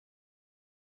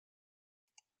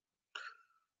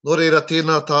Nō reira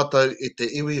tēnā tātou e te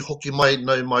iwi hoki mai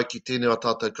nei mai ki tēnei a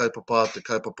tātou kaupapa, te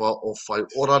kaupapa o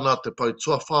Whaioranga, te pau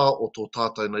tuawhā o tō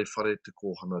tātou nei whare Te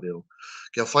Kōhanga Reo.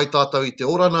 Kia whai tātou i te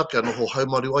orana, kia noho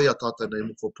haumaru ai a tātou nei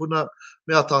moko puna,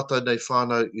 mea tātou nei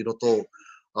whānau i roto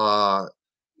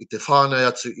i te whānau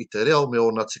atu i te reo me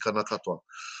ona tikana katoa.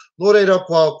 Nō reira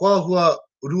kua hua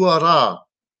rua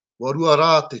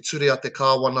rā te ture a te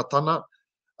kāwanatana,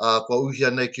 kua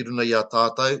uhia nei ki runa i a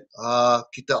tātou.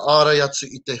 Ki te ārai atu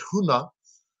i te huna,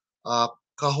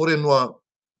 ka hore noa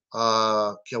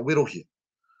kia werohia.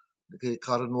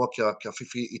 Ka rinua kia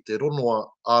whiwhi i te ronoa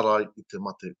ārai i te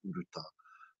mate uruta.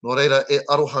 Nō reira e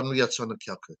aroha nui atu ana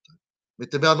kia koutou. Me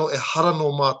te mea no e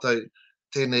harano mātou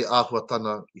tēnei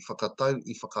āhuatana i whakatau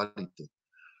i whakarite.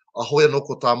 A hoia no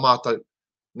ko tā mātou,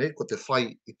 ko te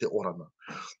whai i te orana.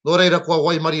 Nō reira kua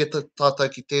waimari e tātou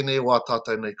ki tēnei wā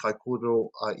tātou nei kai kōrero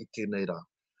i tēnei rā.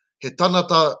 He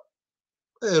tanata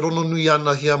rono nui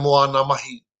ana hia mo ana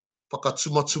mahi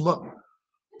whakatumatuma,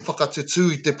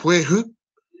 whakatetu i te puehu,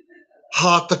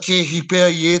 hāta kehi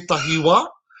pēr i ētahi wā,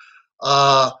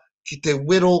 ki te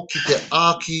wero, ki te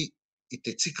āki, i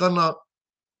te tikana,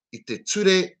 i te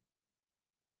ture,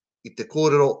 i te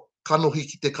kōrero, kanohi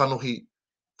ki te kanohi,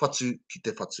 whatu ki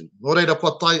te whatu. Nō reira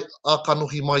kua tai a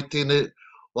kanohi mai tēnei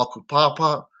waku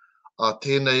pāpā,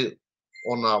 tēnei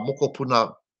o ngā mokopuna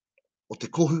o te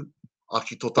kohu,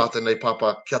 ki tō tātou nei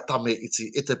pāpā kia Tame Iti,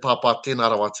 e te pāpā tēnā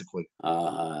rawa atu koe.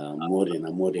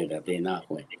 Mōrena, tēnā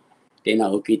koe. Tēnā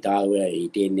hoki tāua i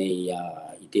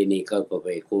tēnei kaupapa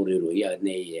e kōrero ia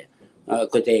nei,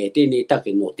 ko tēnei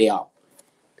take no te ao.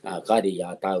 Kari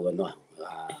a tāua noa.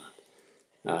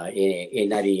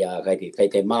 Nari kai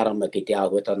te marama ki te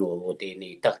āhuatano o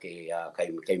tēnei take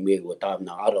kai mea o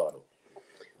tāna aroaro.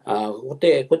 Ko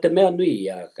te mea nui,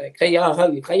 kai a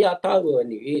tāua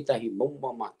ni ētahi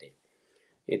mauma mate.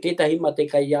 E tētahi mate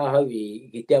kai ahau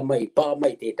i te mai, pā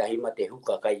mai tētahi mate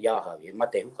huka kai ahau, e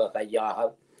mate huka kai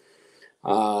ahau.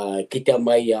 Ki te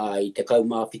mai i te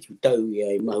kaumāwhitu tau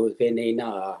i mahu kēnei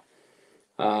nā,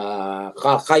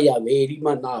 ka kai au e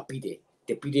rima nā pire.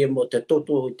 Te pire mo te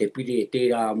toto, te pire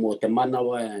tērā mo te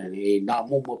manawa, e nā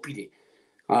momo pire.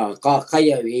 Ka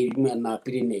kai au e rima nā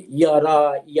pire nei. Ia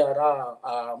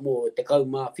rā mo te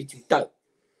kaumāwhitu tau.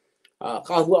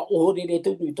 Ka hua ohorere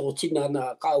tonu tō tina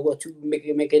nā ka hua tū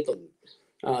meke tonu.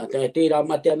 Tērā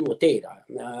mate anu o tērā.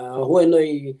 Hoe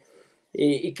noi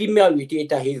i ki mea i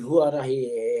tētahi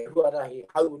huarahi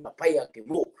hau na pai ake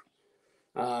mō.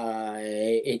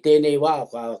 E tēnei wā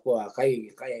kua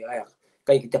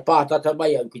kai ki te pātata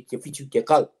mai au ki te whitu te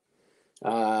kau.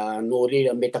 Nō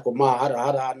reira me tako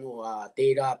māhara anu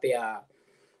tērā pēa.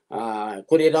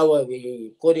 Kore rawa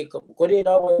i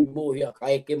mōhia ka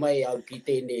eke mai au ki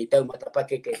tēnei taumata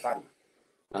pakeke pana.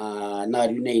 Nā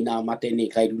runei nā mate nei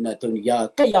kai runa tonu ia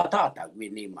kai a tātou e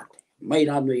nei mate. Mai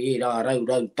rānu e rā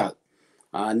rau tau.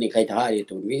 Nei kai te haere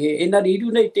tonu. E nari i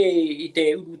runa i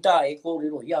te uruta e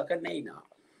kōrero ia ka nei nā.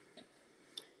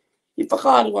 I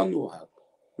whakaaro anu hau.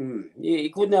 I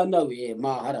kone anau e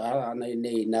māhara ana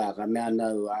nei nā ka mea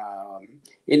anau.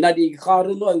 E nari i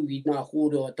kārono au i nā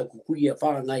kōrero a taku kuia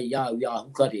whāngai au i a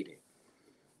hukarere.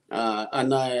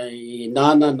 Ana i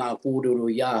nāna nā kōrero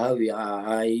i a hau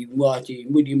i mua te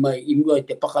muri mai, i mua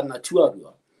te pakanga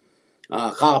tuarua.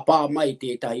 Ka pā mai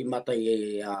tētahi mata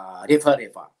e refa.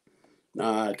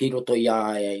 Ki roto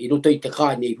i te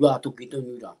kāne i huatuki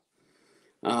tonu rā.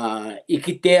 I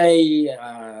ki te ai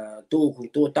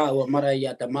tō tāua marae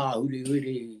a te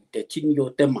māhuri te tini o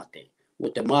te mate, o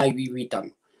te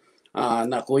maiwiwitanga.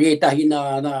 Nā ko ētahi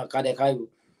nā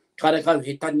karekau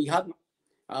he tani hana.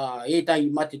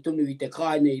 Ētahi mate tonu i te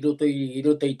kāne i roto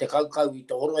i te kaukau i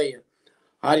te horoia.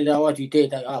 Hari rā watu i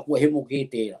tētahi, kua hemo ke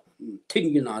tērā.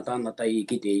 Tini nā tānata i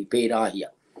ki te pērāhia.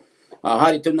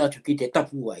 Hari tonu atu ki te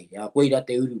tapu ai, koeira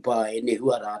te urupā e ne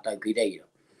hua rā tau ki reira.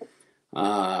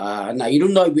 Nā i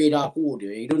runa ue rā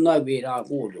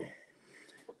kōrero,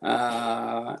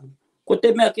 Ko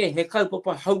te mea ke he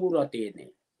kaupapa haura tēnei.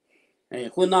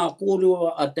 Ko nā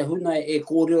kōrero a te huna e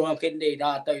kōrero ake nei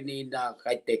rātau nei nā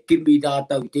kai te kimi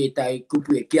rātau tētai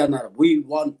kupu e kiana. We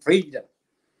want freedom.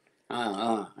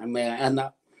 Ana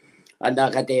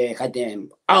kai te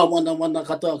wana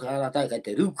katoa ka rātau kai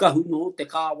te rukahu no te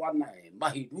kāwana e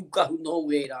mahi rukahu no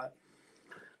e rā.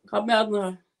 Ka mea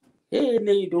ana, he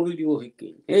nei rori o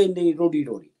hiki, he nei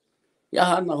rori. Ia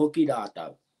hana hoki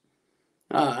rātau.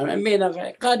 Mena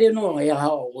kāre noa e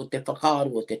ahau o te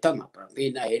whakaaro o te tangata.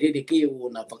 Pēnā he rere ke o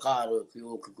nā whakaaro ki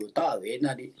o kuku tāu.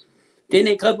 Nari,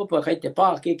 tēnei kaupapa kai te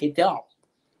pāke ke te ao.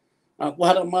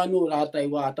 Kuhara manu rātau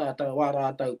wā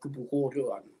rātau kupu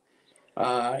kōrero anu.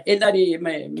 Nari,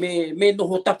 me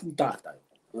noho tapu tātau.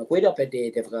 koe rape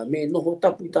te whaka, me noho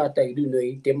tapu tātou runa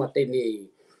I te mate nei,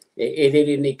 e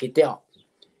rere nei ki te ao.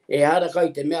 E hara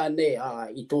kau te mea nei,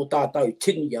 I tō tātou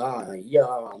tini, ia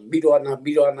miro ana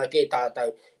ke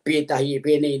tātou, pētahi e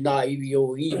pēnei nā iwi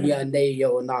o inia nei,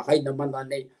 o nā haina mana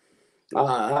nei, me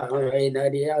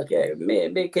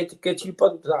ke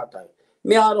tiparu tātou.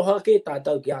 Me aroha ke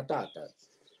tātou ki a tātou.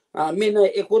 Mena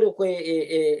e kore koe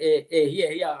e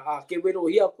hia, ke wero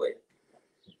hia koe.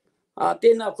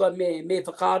 Tēnā koe me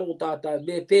whakaro tātou,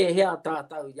 me pēhea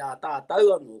tātou, ia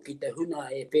tātou anō ki te huna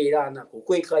e pērāna ko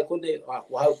koe kai kone,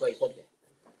 ko hau kai kone.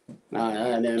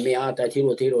 Me ātai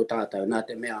tiro tātou, nā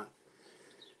te mea.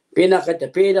 Pēnā kai te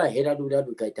pērā, he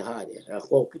raru kai te haere.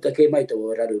 Ko puta ke mai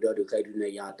tō raru kai runa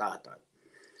i a tātou.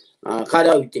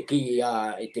 Karau te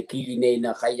ki nei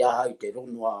na kai ahau te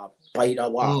ronua paira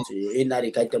wā,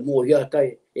 enare kai te mōhia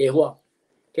tai, e hoa,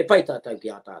 ke pai tātou ki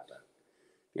a tātou.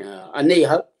 Anei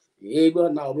hau, e rua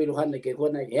nā wero hana ke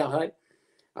kona hea hai,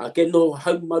 ke no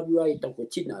hau maru ai toko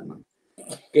tina ana.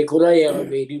 Ke korai a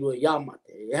me riro i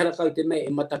amate, e hara kau te mei e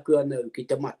mataku ana ki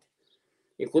te mate.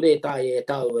 E kore tai e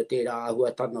tau e tērā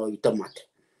ahua tana I te mate.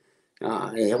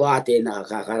 E wā tēnā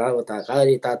ka karawa tā,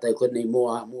 kaere tātou konei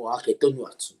mua ake tonu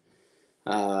atu.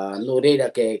 No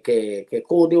reira ke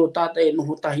kōrero tātou e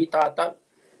noho tahi tātou.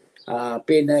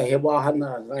 Pēnā he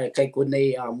wāhana kai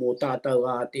konei mō tātou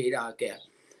tērā kea.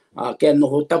 Ke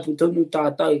noho tapu tonu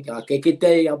tātou, ke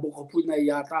kitei a mokopuna I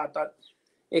a tātou.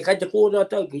 E kai te kōrero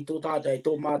tau ki tō tātou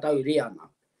tō mātou reana.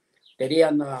 Te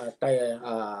reana tai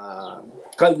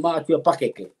kau mātua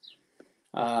pakeke.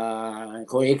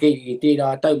 Ko eke I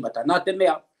tērā taumata. Nā te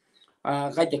mea,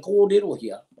 kai te kōrero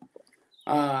hia.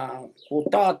 Ko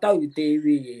tātou te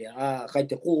iwi, kai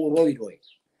te kōroiroi.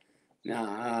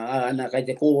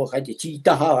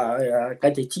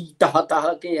 Kai te tītaha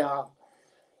taha ke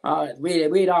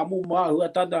wera mō māhua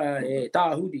tana e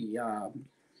tāhuri.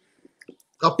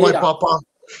 Ka pai papa.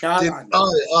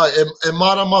 E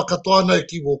marama katoa nei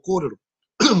ki wō kōrero.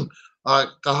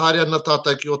 Ka haere ana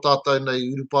tātou ki o tātou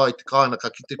nei urupa I te kāna, ka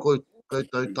kite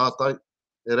koutou tātou.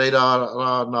 E reira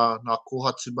nā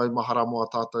kōhatu mai mahara moa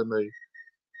tātou nei.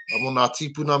 Amo nā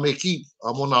tīpuna me ki,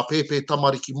 amo nā pēpē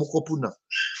tamariki mokopuna.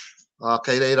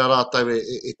 Kei reira rātou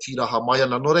e tiraha mai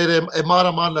ana. No reira e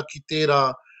marama ana ki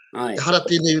tērā, e hara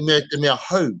tēnei mea te mea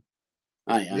hau.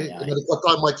 Engari kua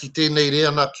tai mai ki tēnei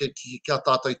reana ki a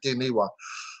tātou I tēnei wā.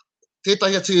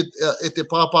 Tētahi atu e te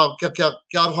pāpā kia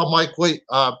aroha mai koe,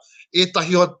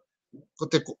 ētahi o,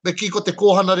 me ki ko te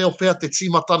kōhanga reo pēr te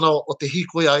tīmatana o te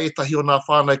hikoe a ētahi o nā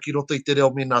whānau ki roto I te reo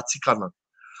me nā tikana.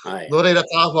 No reira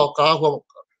ka ahua,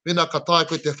 mena ka tae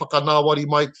koe te whakanāwari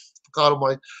mai, whakaro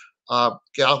mai,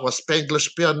 ke ahua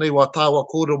Spanglish pēr nei wā tāua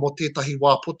kōrero mo tētahi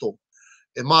wā poto.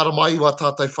 E mara mai wā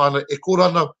tātai whānau, e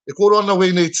kōrero ana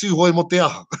wei nei tūhoi mo te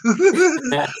aha. E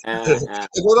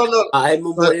kōrero ana... E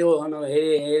mo reo ana,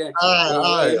 e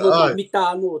mo mita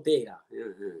anō tērā.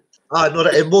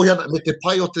 Nora, e mohi ana, me te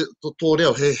pai o tō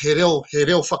reo, he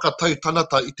reo whakatau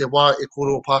tanata I te wā e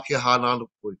kōrero Pākehā hāna anu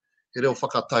koe. He reo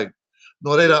whakatau.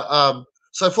 No reira,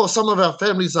 so for some of our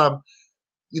families,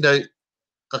 you know,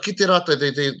 ka kite rata,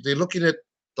 they're looking at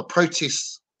the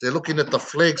protests, they're looking at the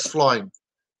flags flying.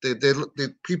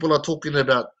 The people are talking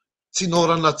about tino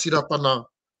rangatatiratanga,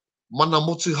 mana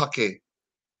motuhake.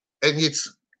 And yet,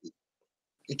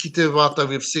 I ki te rata,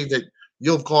 we've seen that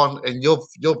you've gone and you've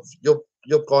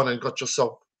gone and got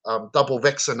yourself double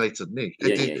vaccinated.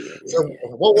 So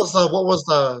what was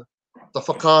the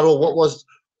whakaro?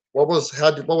 What was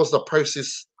the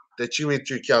process that you went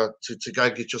through to go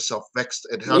get yourself vaxxed,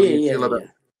 and how do you feel about it?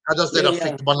 How does that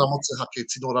affect mana motuhake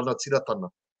tino rangatatiratanga?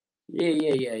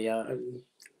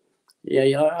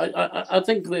 I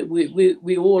think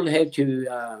we all have to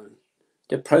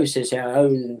process our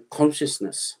own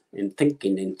consciousness and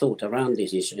thinking and thought around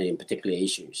these issues, in particular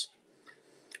issues.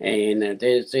 And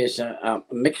there's a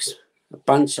mixed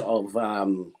bunch of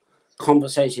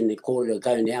conversation they call it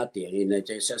going out there. You know,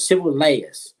 there's several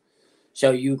layers.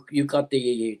 So you got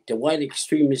the white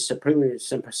extremist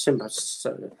supremacy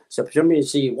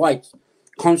white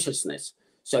consciousness.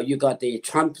 So you got the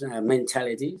Trump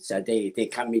mentality. So they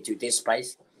come into this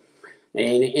space,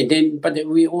 and then but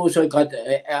we also got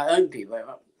our own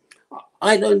people.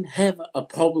 I don't have a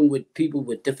problem with people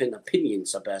with different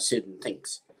opinions about certain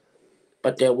things.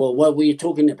 But what we're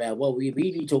talking about, what we're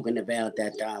really talking about,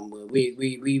 that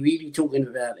we really talking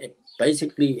about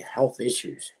basically health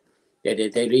issues. That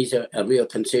there is a real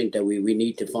concern that we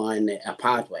need to find a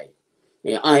pathway.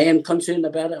 I am concerned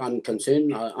about it. I'm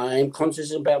concerned. I am conscious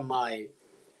about my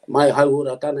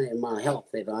hauoratana and my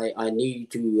health, that I need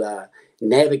to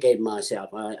navigate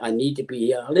myself. I need to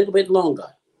be a little bit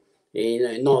longer,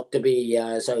 not to be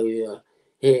so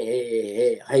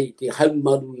hei te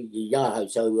haumaru I ahau.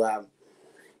 So,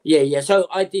 so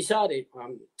I decided,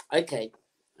 okay,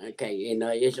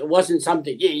 it wasn't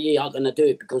something, I'm going to do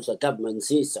it because the government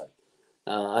says so.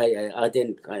 I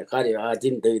didn't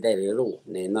do that at all.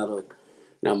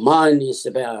 Now, mine is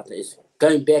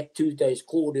going back to those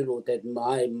kōrero that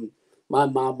my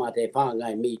mama, te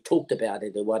pakanga, and me talked about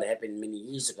it and what happened many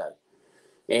years ago.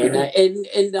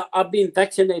 And I've been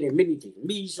vaccinated many things.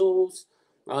 Measles,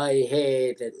 I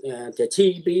had the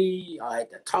TB, I had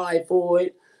the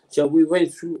typhoid. So we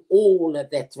went through all of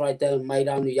that right down made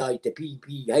only the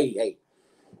PP, hey.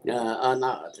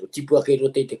 Ana tipuake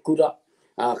rote te kura.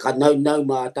 Ka nau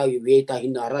mā tau I tahi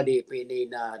nā rare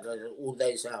pēne all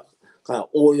those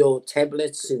oil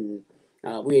tablets and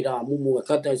we mumu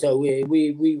kata. So we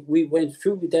went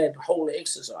through that whole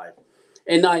exercise.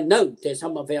 And I know that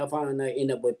some of our whānau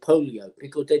end up with polio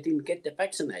because they didn't get the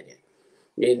vaccinated.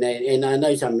 And I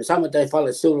know some of those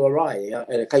fellas still alright.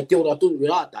 Kai te ora tū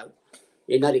rātau.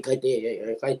 Engari kai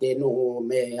te noho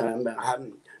me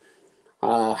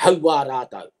haua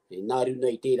rātau. Nāru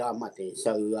nei tērā mate.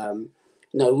 So,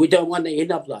 no, we don't want to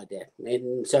end up like that.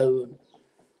 And so,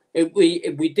 if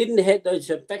we didn't have those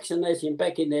vaccinations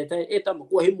back in there, e tama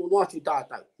kua he mono atu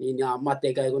tātou I ngā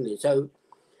mate kai kone.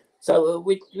 So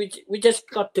we just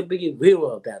got to be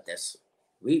real about this.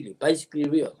 Really, basically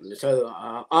real. So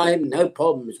I have no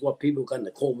problems what people are going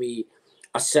to call me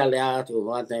a sellout or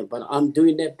whatever, but I'm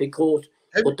doing that because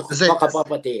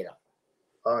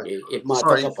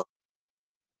sorry,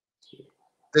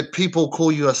 did people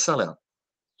call you a sellout?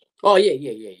 Oh,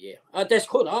 yeah. That's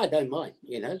cool. I don't mind,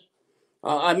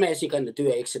 I'm actually going to do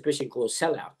an exhibition called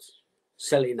Sellouts,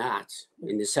 selling art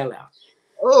in the sellout.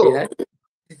 Oh.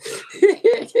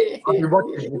 I've been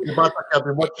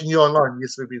watching you online.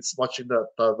 Yes, we've been watching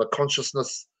the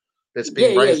consciousness that's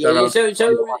being raised. So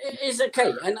it's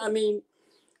okay. And I mean,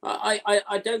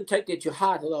 I don't take it to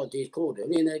heart a lot of these quarters. I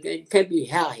mean, it can be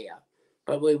hell here,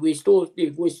 but we still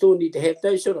need to have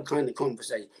those sort of kind of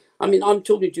conversations. I mean, I'm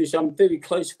talking to some very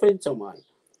close friends of mine,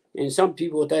 and some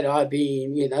people that I've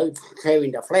been,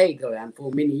 carrying the flag around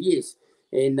for many years,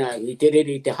 and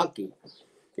te haki.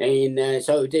 And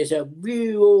so there's a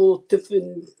real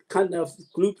different kind of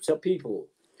groups of people.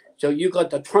 So you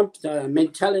got the Trump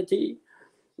mentality,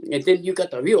 and then you got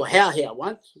the real hair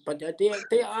ones. But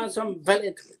there are some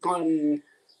valid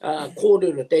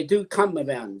quarter that they do come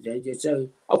around. So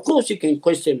of course you can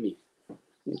question me,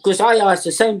 because I ask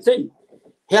the same thing.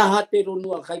 Those are the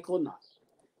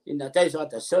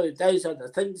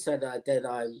things that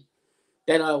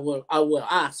I will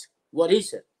ask. What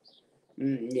is it?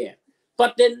 Yeah.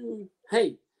 But then,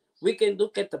 hey, we can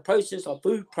look at the process of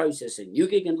food processing. You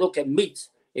can look at meats.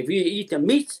 If you eat the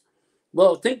meats,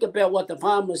 well, think about what the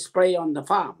farmers spray on the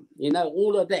farm.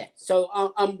 All of that. So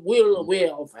I'm well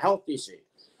aware of health issues.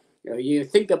 You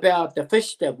think about the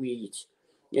fish that we eat,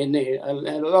 and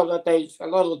a lot of those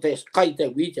kai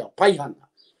that we eat are paihana.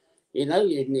 And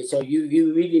so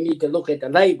you really need to look at the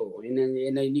label, and then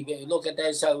you can look at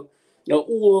that. So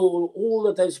all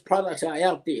of those products are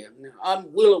out there.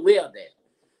 I'm well aware of that.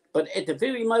 But at the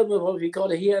very moment what we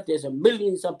got here, there's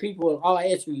millions of people are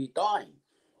actually dying.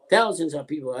 Thousands of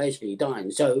people are actually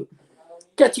dying. So,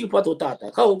 kia tiu pato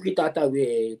tata. Ka hoki tata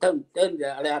we don't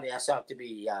allow ourselves to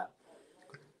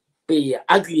be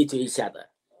ugly to each other.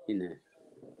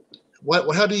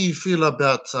 How do you feel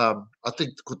about, I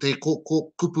think, ko te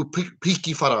kupu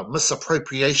piki whara,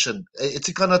 misappropriation? E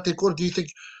tikana te kore, do you think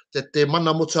that te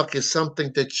mana motuhake is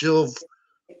something that you've,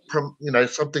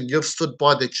 something you've stood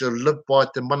by, that you live by,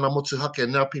 te mana motuhake,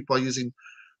 and now people are using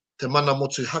te mana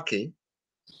motuhake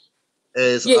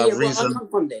as a reason? Well, I come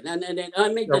from that, and I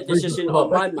made the decision on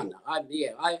my mana. I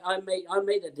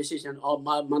made the decision on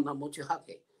my mana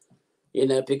motuhake,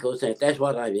 because that's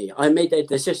what I mean. I made that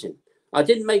decision. I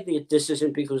didn't make the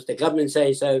decision because the government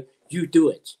says so. You do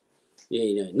it,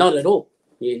 not at all.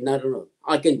 Not at all.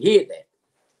 I can hear that,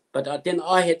 but then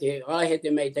I had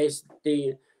to make that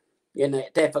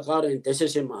whakaaro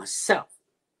decision myself.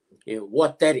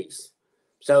 What that is.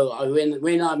 So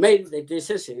when I made the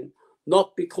decision,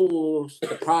 not because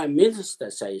the Prime Minister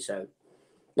say so,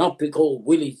 not because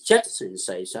Willie Jackson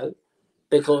say so,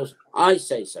 because I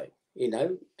say so,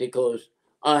 because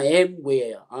I am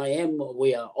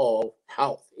aware of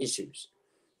health issues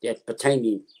that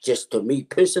pertaining just to me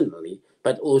personally,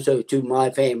 but also to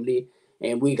my family.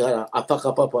 And we got a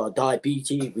whakapapa of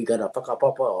diabetes, we got a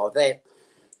whakapapa of that.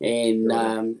 And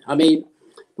I mean,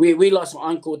 we lost an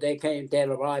uncle that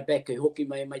arrived back in Hoki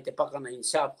mai te pakanga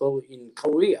in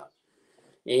Korea.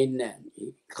 And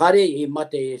kare he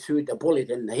mate through the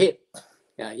bullet in the head.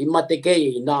 I mate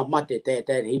kei, nā mate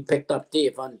that he picked up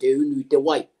there from te unu te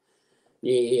wai.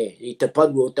 I te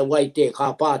paru o te wai te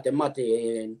kāpā te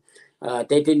mate. And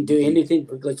they didn't do anything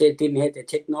because they didn't have the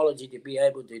technology to be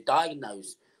able to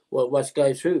diagnose what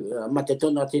goes through. Mate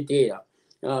tōna te tērā.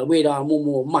 Wera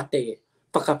momo mate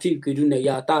whakapiuku runa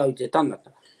ia tāu te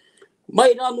tangata.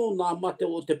 Mai rano nā mate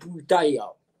o te pūtai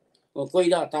au. O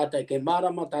koira tātou ke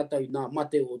marama tātou nā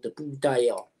mate o te pūtai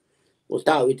au. O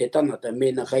tāu I te tangata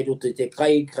mena kai roto te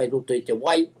kai roto I te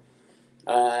wai.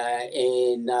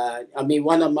 I mean,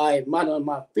 one of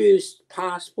my first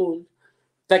passport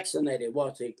vaccinated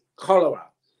was a cholera.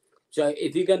 So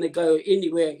if you're going to go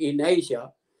anywhere in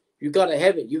Asia, you got to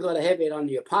have it. You got to have it on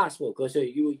your passport because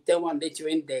you don't want to let you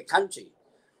in their country.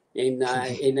 And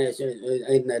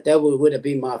that would have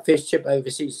been my first trip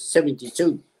overseas,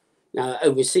 72,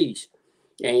 overseas.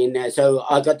 And so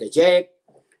I got the jab,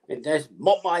 and that's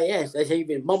mop my ass. That's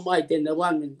even mop my than the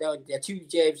one the 2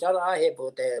 jabs that I had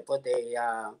for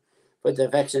the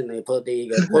vaccine for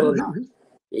the corona.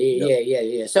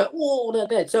 Yeah. So all of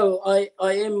that. So I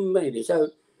am maybe. So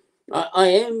I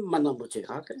am mana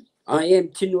motuhake. I am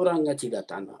tino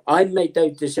rangatatiratanga. I made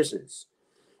those decisions.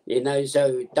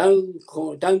 So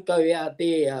don't go out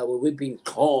there. Well, we've been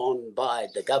conned by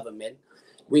the government.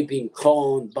 We've been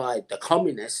conned by the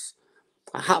communists.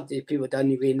 Half these people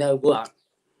don't even know what.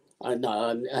 I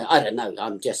don't know.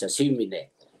 I'm just assuming that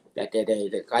I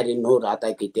didn't know that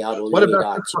I could. What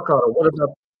about this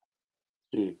whakaaro?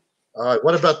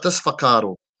 What about this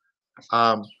whakaaro?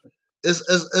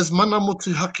 Is mana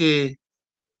motuhake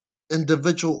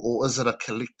individual or is it a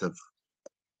collective?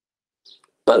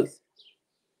 Both.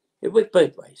 It works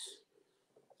both ways.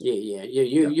 Yeah.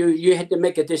 You had to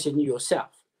make a decision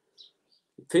yourself.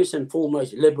 First and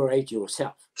foremost, liberate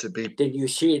yourself. Then you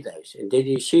share those, and then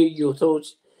you share your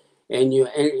thoughts and your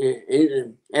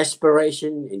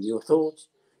aspiration and your thoughts.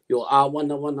 Your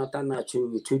awana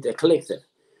to the collective.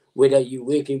 Whether you're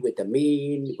working with the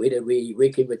men, whether you're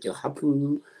working with your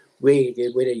hapu, whether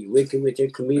you're working with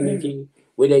your community,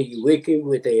 whether you're working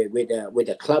with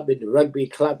the club, with the rugby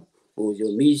club, or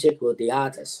your music, or the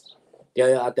artists.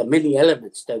 There are the many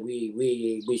elements that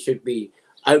we should be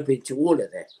open to all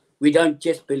of that. We don't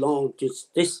just belong to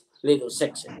this little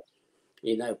section,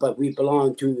 but we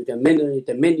belong to the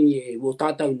many o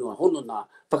tātou no hono na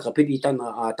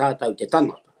whakapiritanga a tātou te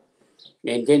tangata.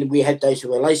 And then we have those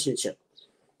relationships.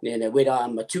 Whether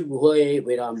I'm a tūhoi,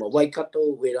 whether I'm a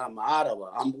waikato, whether I'm a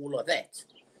arawa, I'm all of that.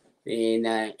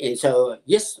 And so,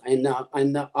 yes, and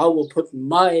I will put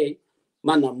my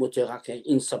mana motuhake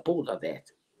in support of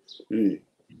that.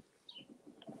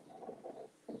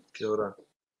 Kia ora.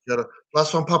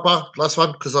 Last one, Papa. Last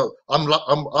one, because I'm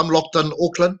locked in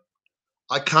Auckland.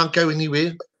 I can't go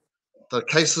anywhere. The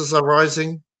cases are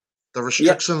rising. The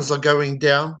restrictions are going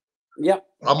down. I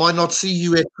might not see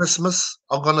you at Christmas.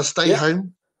 I'm going to stay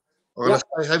home. I'm going to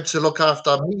stay home to look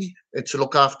after me and to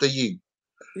look after you.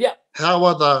 How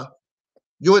are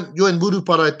you're in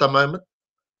Murupara at the moment,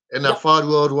 and our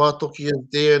whārua ruatoki is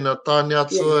there, and our tāne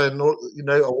atua, and a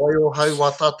waiohau,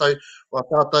 wa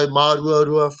tātou mārua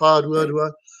rua, whārua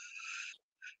rua.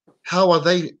 How are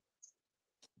they?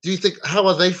 Do you think? How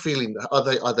are they feeling?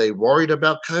 Are they worried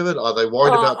about COVID? Are they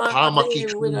worried about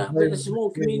tāmaki? With a small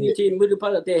community in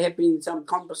Murupara, there have been some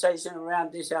conversation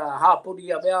around this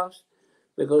hapuri of ours,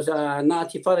 because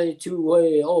Ngāti whare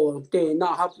tū te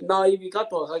nā iwi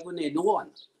katoa kai kone noho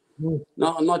ana.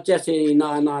 Not just in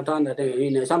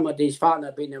Tāna, some of these partners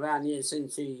have been around here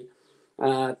since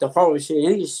the forestry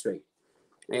industry,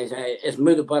 as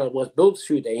Murupara was built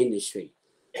through the industry.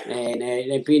 And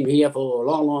they've been here for a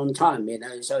long time,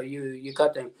 so you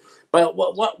got them. But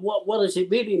what is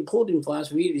really important for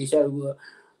us, really? So,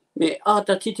 we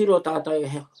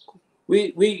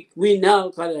now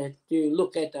got to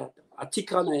look at the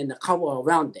tikanga and the kawa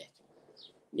around that,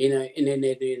 and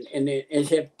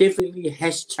it definitely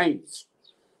has changed,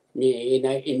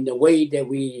 in the way that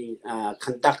we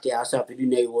conduct ourselves.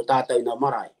 O tātou na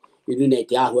marae,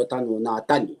 te ahua tanu nā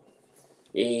tani.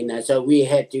 And so we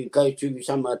had to go through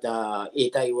some of the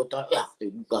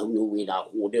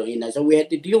so we had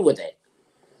to deal with that.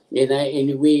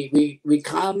 And we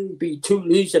can't be too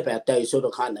loose about those sort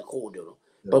of kind of kōrero.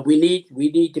 But we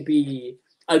need to be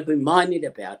open-minded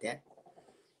about that.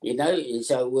 And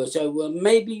so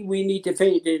maybe we need to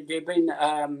bring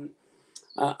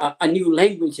a new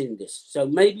language in this. So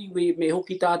maybe we me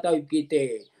hoki tātou ki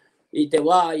I te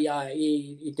wā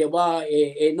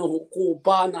noho kō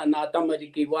pāna nā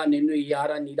tamariki wane nui I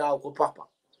arani rao ko papa.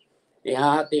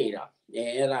 Haha tērā.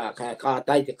 Era ka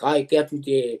tai te kai ke atu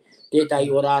tētahi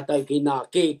o rātou ki nā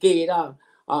kē rā.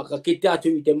 Ka kite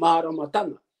atu I te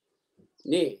māramatanga.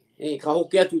 E ka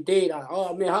hoki atu tērā,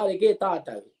 oh, me haere ke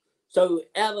tātou. So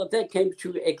out of that came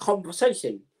to a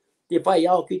conversation. Te whai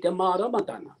au ki te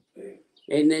māramatana.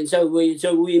 And then so we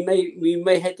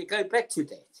may have to go back to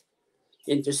that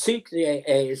and to seek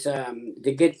as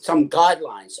to get some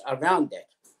guidelines around that.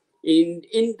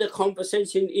 In the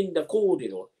conversation, in the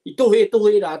kōrero. I tohe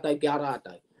rātou ki a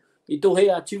rātou. I tohe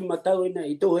a tūmatauina,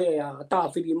 I tohe a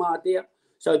tāwhiri mātea.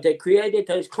 So they created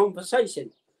those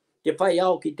conversations. Te whai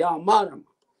au ki te marama.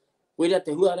 Wera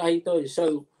te huarahi toi.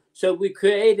 So we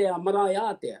created a marae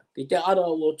ātea. Ki te ara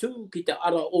o tū, ki te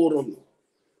ara o rono.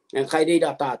 And kai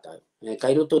reira tātou. And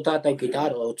kai roto tātou ki te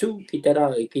ara o tū, ki te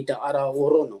ara o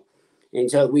rono. And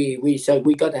so we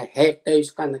got to have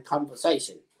those kind of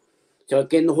conversations. So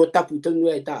ke noho tapu tunu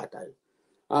e tātou.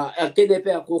 E tēnei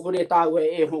pēr ko hore tāu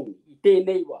e hongi. I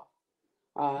tēnei wā.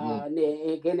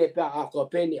 Ne kene pēr a ko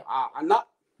pēne ana.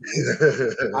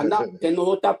 Ana, ke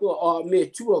noho tapu me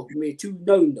tū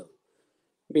naunau.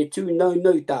 Me tū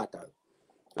naunau tātou.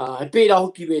 He pēra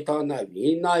hoki we tānau.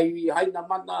 He nā iwi haina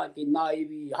mana, ke nā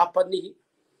iwi hapanihi.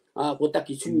 Ko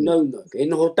taki tū naunau. Ke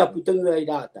noho tapu tunu e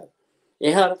tātou.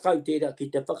 E hara kau tērā ki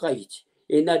te whakaiti.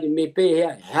 E nari me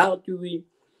pēhea, how do we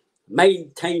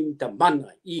maintain the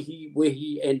mana, ihi,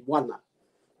 wehi, and wana?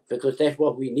 Because that's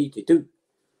what we need to do.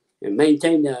 And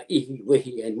maintain the ihi,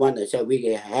 wehi, and wana. So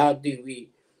how do we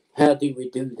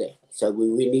do that? So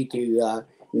we need to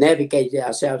navigate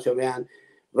ourselves around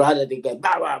rather than go,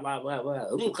 bah, bah, bah, bah, bah,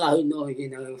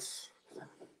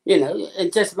 you know,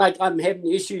 and just like I'm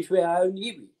having issues with our own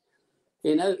iwi.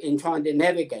 You know, in trying to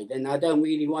navigate. And I don't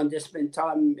really want to spend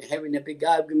time having a big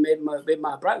argument with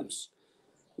my bros,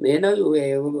 you know,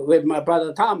 with my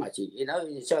brother Tamachi, you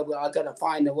know. So I got to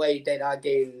find a way that I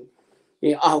can,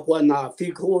 you know, I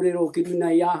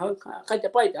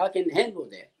can handle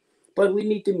that. But we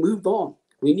need to move on.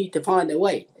 We need to find a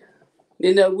way.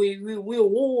 You know, we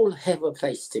all have a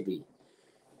place to be.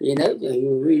 You know,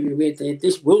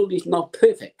 this world is not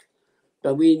perfect,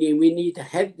 but we need to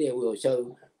have their will.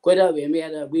 So,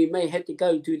 we may have to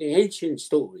go to the ancient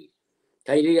story.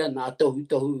 Kei rea nā tohu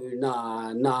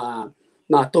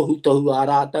a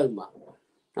rātou ma.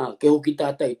 Ke hoki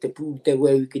tātou te pū, te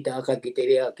weu, ki te aka, ki te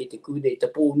rea, ki te kūne, te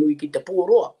pōnui, ki te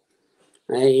pōroa.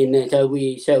 And so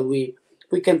we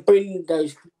can bring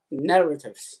those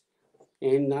narratives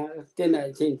and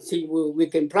then see we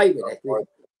can play with it.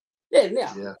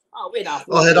 Yeah. Oh, he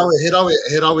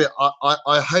rawe.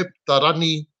 I hope the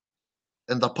rani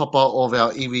and the papa of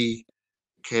our iwi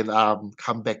can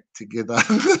come back together.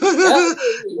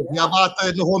 Ia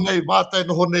mātai noho nei,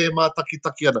 mā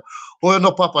taki ana. Hoi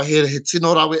no papa, he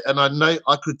tino rawe, and I know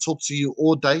I could talk to you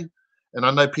all day, and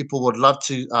I know people would love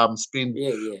to spend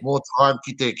more time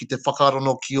ki te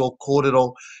whakarono ki o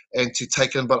kōrero and to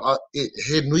take in, but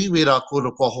he nui wera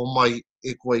kōrero kua ho mai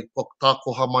e koe, tā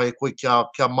koha mai e koe kia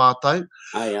mātai.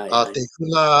 Te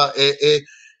huna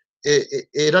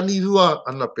e rani rua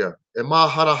ana pia, e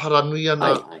mahara nui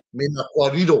ana me na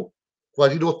kua riro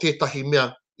tētahi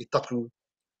mea i taku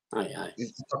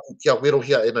kia wero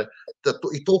hia e nei.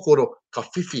 I tō koro, ka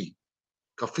whiwhi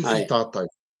tātou,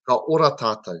 ka ora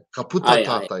tātou, ka puta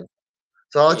tātou.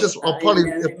 So I'm probably...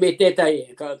 Me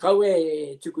tētai, kau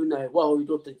e tukuna waho I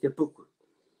roto te puku.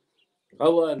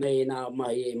 Kaua nei nā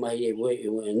mahi e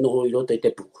noho I roto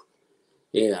te puku.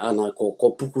 Ana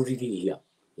ko pukuriri hia.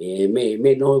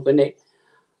 Me noho kone.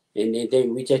 And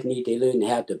then we just need to learn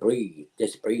how to breathe.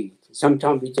 Just breathe.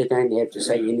 Sometimes we just don't have to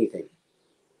say anything.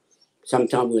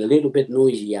 Sometimes we're a little bit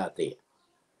noisy out there.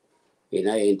 You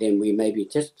know, and then we maybe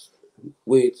just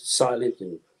words silent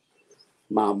and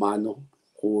māmano,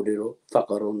 kōrero,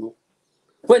 whakarono.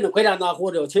 Whenua, koe rā nā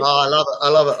kōrero tū. I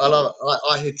love it.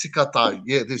 I hear tikata.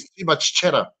 Yeah, there's too much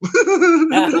chatter.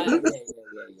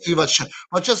 Too much chatter.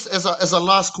 But just as a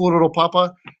last kōrero,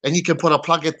 Papa, and you can put a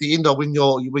plug at the end of when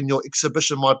your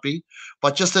exhibition might be,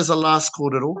 but just as a last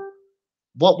kōrero,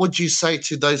 what would you say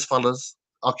to those fellas,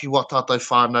 a ki wā tātou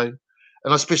whānau,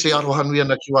 and especially aroha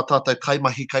ana ki wā tātou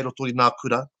kaimahi kei roto I nā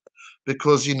kura,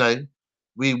 because, you know,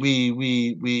 we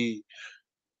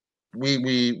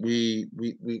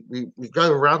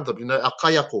go around them, you know, our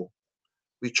kaiako.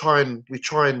 We try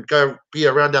and go be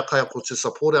around our kaiako to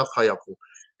support our kaiako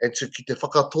and to ki te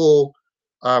whakatō,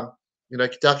 you know,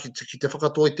 ki te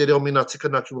whakatō I te reo mina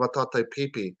tikana ki wā tātou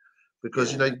pepe,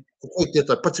 because you know, ko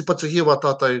tētai patu hia wā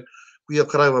tātou kuia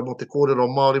karaiwa mo te kōrero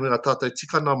Māori me ngā tātou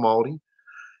tikana Māori,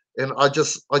 and I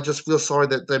just feel sorry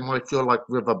that they might feel like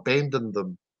we've abandoned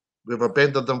them. We've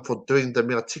abandoned them for doing the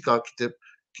mea tika ki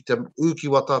te uki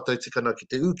wā tātou tikana, ki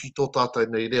te uki tō tātou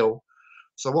nei reo.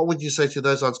 So what would you say to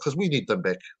those ones? Because we need them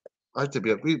back. I have to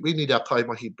be. We need our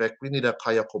kaimahi back. We need our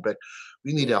kaiako back.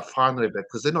 We need our whānau back,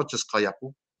 because they're not just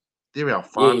kaiako. They're our Yeah,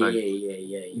 whānau.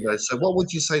 yeah. You know, so what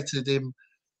would you say to them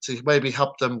to maybe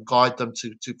help them, guide them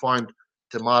to find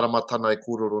te marama tana e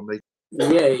kōrero nei?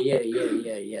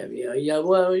 Yeah.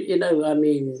 Well, you know, I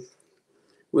mean,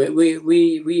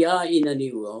 we are in a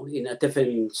new world, in a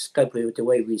different scope of the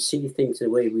way we see things, the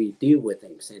way we deal with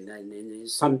things, and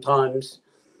sometimes,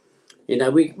 you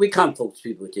know, we can't force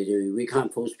people to do. We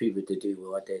can't force people to do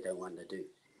what they don't want to do.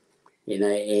 You know,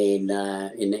 and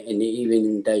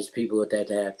even those people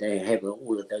that they have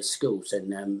all of those skills,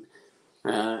 and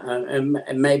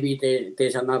maybe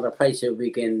there's another place where we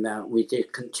can we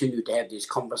just continue to have this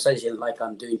conversation like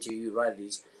I'm doing to you right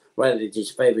at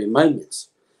these very moments,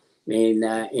 and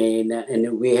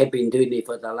we have been doing it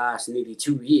for the last nearly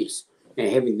 2 years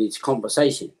and having this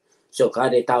conversation. So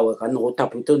kare tawa ka no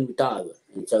tapu tonu tawa,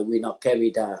 and so we not carry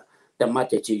the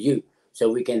matter to you, so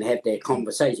we can have that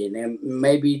conversation, and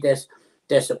maybe there's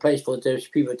a place for those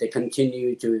people to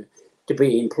continue to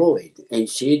be employed and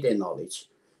share their knowledge,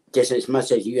 just as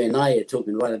much as you and I are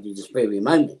talking right at these very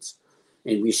moments.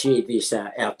 And we share this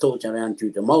our thoughts around to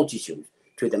the multitude,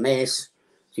 to the mass,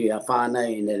 to our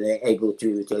whānau, and they're able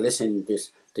to listen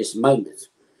this moment.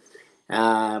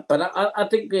 But I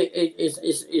think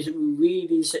it's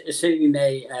really setting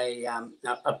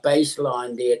a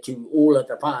baseline there to all of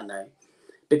the whānau,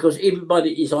 because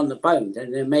everybody is on the phone,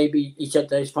 and then maybe each of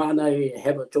those whānau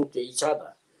have a talk to each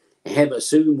other, have a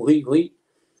Zoom hui,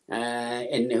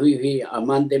 and hui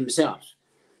among themselves.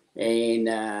 And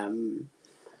I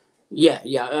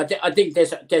think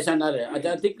there's another. I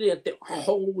think there's a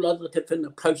whole other different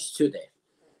approach to that.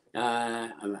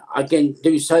 I can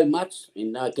do so much,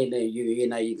 and I can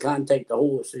you can't take the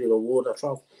horse through the water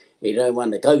trough. You don't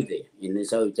want to go there, and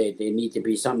so there need to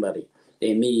be somebody.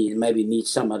 They maybe need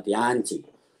some of the auntie,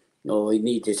 or we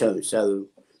need to so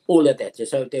all of that.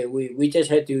 So there we just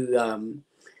had to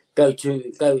go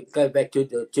back to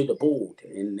the board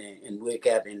and work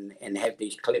out and have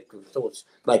these collective thoughts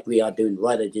like we are doing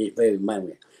right at this very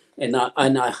moment. And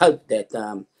I hope that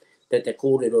that the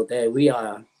kōrero there we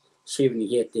are sharing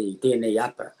here the tēnei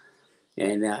ata,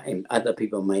 and other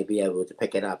people may be able to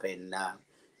pick it up, and I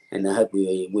hope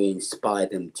we inspire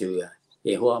them to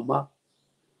e hoa ma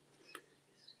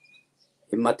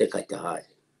e mate kai te haere.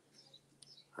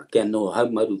 Kia no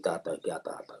haumaru tātou ki a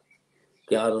tātou.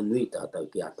 Kia aro nui tātou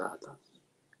ki a tātou.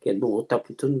 Kia no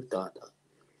tapu tunu tātou.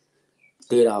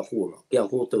 Tērā hōra. Kia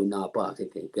hōtou nā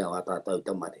pākete. Kia wā tātou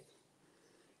tamare.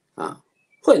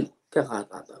 Whenua. Kia kā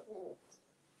tātou.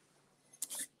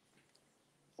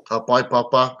 Ka pai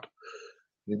papa.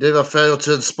 You never fail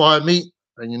to inspire me,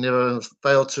 and you never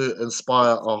fail to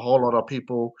inspire a whole lot of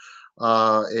people.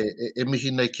 E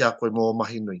mihi nei ki a koe mō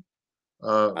mahi nui.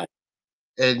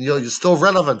 And you're still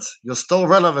relevant. You're still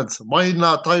relevant. Mai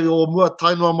nā tai o mua,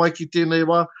 tainua mai ki tēnei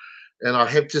wā. And I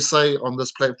have to say on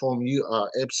this platform, you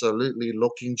are absolutely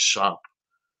looking sharp.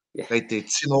 Kei te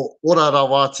tino ora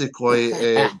rawate koe.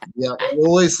 And yeah, you're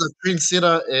always a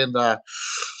trendsetter, and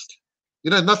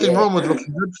nothing wrong with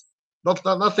looking good.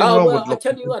 Nothing wrong with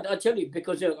looking good. I tell you,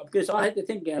 because I had to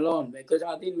think along, because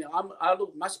I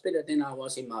look much better than I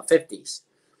was in my 50s.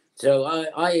 So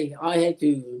I had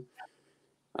to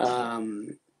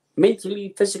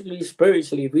mentally, physically,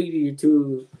 spiritually, really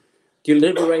to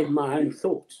liberate my own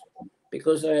thoughts,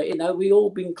 because we all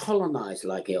been colonized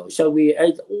like hell. So we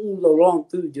ate all the wrong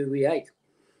food that we ate.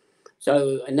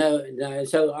 So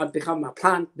so I've become a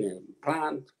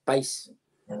plant-based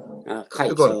kai.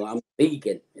 So I'm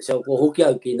vegan. So ko hoki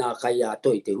au ki nā kai a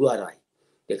toi te huarai,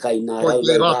 te kai nā rau.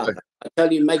 I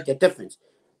tell you, make the difference.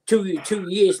 2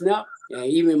 years now,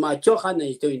 even my chokana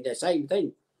is doing the same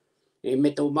thing. So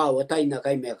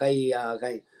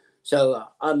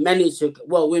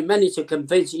we managed to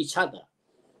convince each other,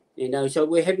 so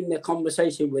we're having the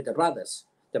conversation with the brothers,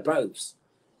 the bros,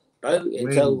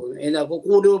 and so and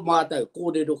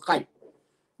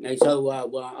so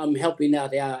I'm helping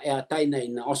out our tēnei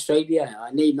in Australia.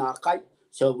 I need nā kai,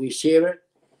 so we share it,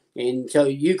 and so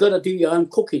you got to do your own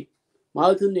cooking.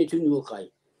 So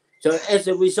as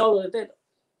a result of that,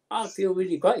 I feel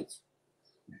really great.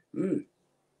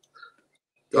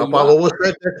 We'll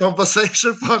have that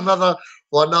conversation for another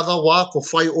wā ko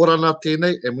Whaioranga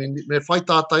tēnei, and me whai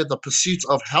tātai the pursuit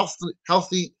of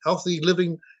healthy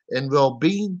living and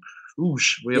well-being.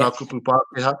 We rā kupu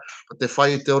Pākehā, but te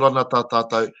whai te orana tā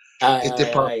tātou, e te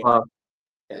pāpā,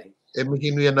 e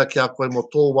mihi nui ana kia koe mo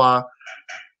tō wā,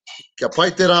 kia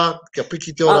pai te rā, kia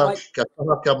piki te ora, kia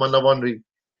taha kia manawanui.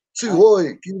 Tū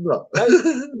hoi, kiwa.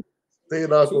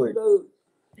 Tērā koe.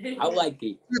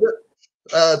 Hawaii.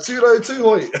 Tūrau tū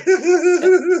hoi.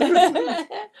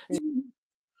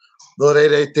 No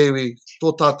reira e te iwi, tō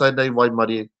tātai nei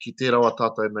waimari, ki te rau a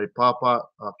tātai nei pāpā,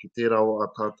 ki te rau a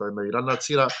tātai nei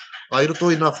rangatira. I roto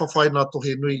i nā whawhai nā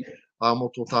tohe nui, mo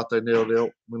tō tātai nei o reo,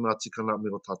 muna tikanga me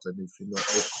o tātai nei whenua.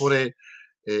 E kore,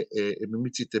 e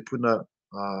mimiti te puna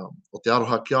o te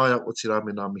aroha ki aia, o tira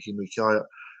me nā mihi nui ki aia.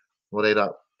 No reira,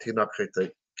 tēnā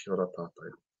koutou, kia ora tātai.